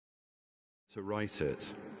To write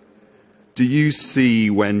it. Do you see,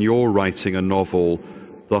 when you're writing a novel,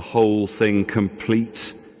 the whole thing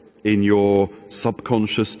complete in your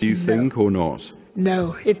subconscious, do you think, or not?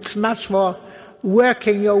 No, it's much more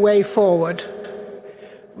working your way forward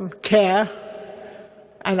with care.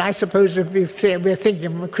 And I suppose if we're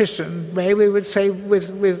thinking in a Christian way, we would say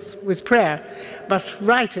with prayer. But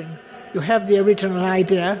writing, you have the original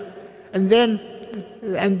idea, and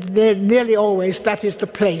nearly always that is the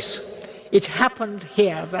place. It happened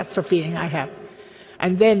here, that's the feeling I have.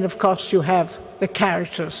 And then, of course, you have the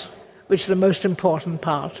characters, which is the most important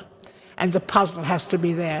part. And the puzzle has to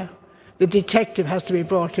be there. The detective has to be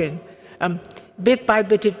brought in. Bit by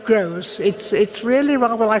bit it grows. It's really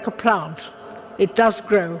rather like a plant. It does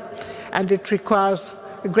grow, and it requires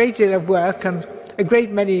a great deal of work and a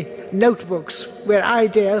great many notebooks where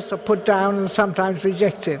ideas are put down and sometimes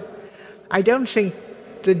rejected. I don't think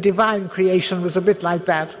the divine creation was a bit like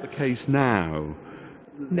that. The case now?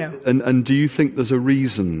 No. And do you think there's a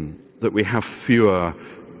reason that we have fewer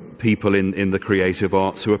people in the creative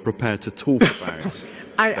arts who are prepared to talk about?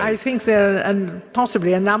 I think there are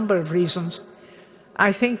possibly a number of reasons.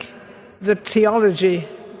 I think that theology,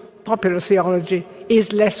 popular theology,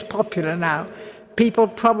 is less popular now. People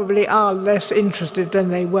probably are less interested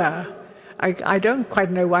than they were. I don't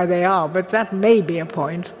quite know why they are, but that may be a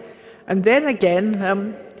point. And then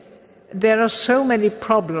again, there are so many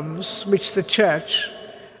problems which the Church,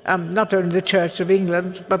 not only the Church of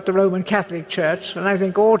England, but the Roman Catholic Church, and I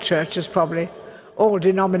think all churches probably, all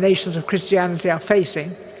denominations of Christianity are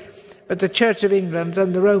facing, but the Church of England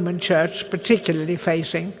and the Roman Church particularly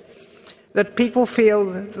facing, that people feel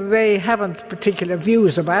that they haven't particular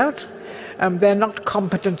views about, they're not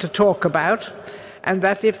competent to talk about, and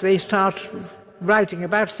that if they start writing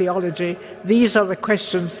about theology, these are the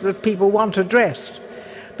questions that people want addressed,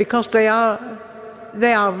 because they are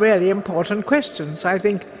really important questions. I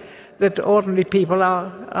think that ordinary people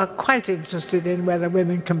are quite interested in whether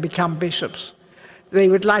women can become bishops. They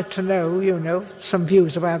would like to know, some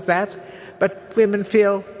views about that, but women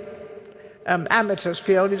feel, amateurs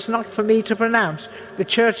feel, it's not for me to pronounce. The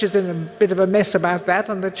Church is in a bit of a mess about that,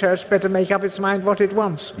 and the Church better make up its mind what it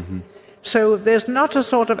wants. Mm-hmm. So there's not a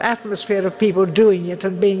sort of atmosphere of people doing it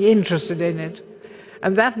and being interested in it.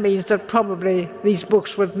 And that means that probably these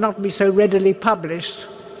books would not be so readily published.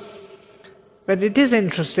 But it is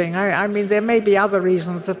interesting. I mean, there may be other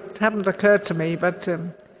reasons that haven't occurred to me, but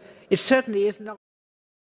it certainly is not.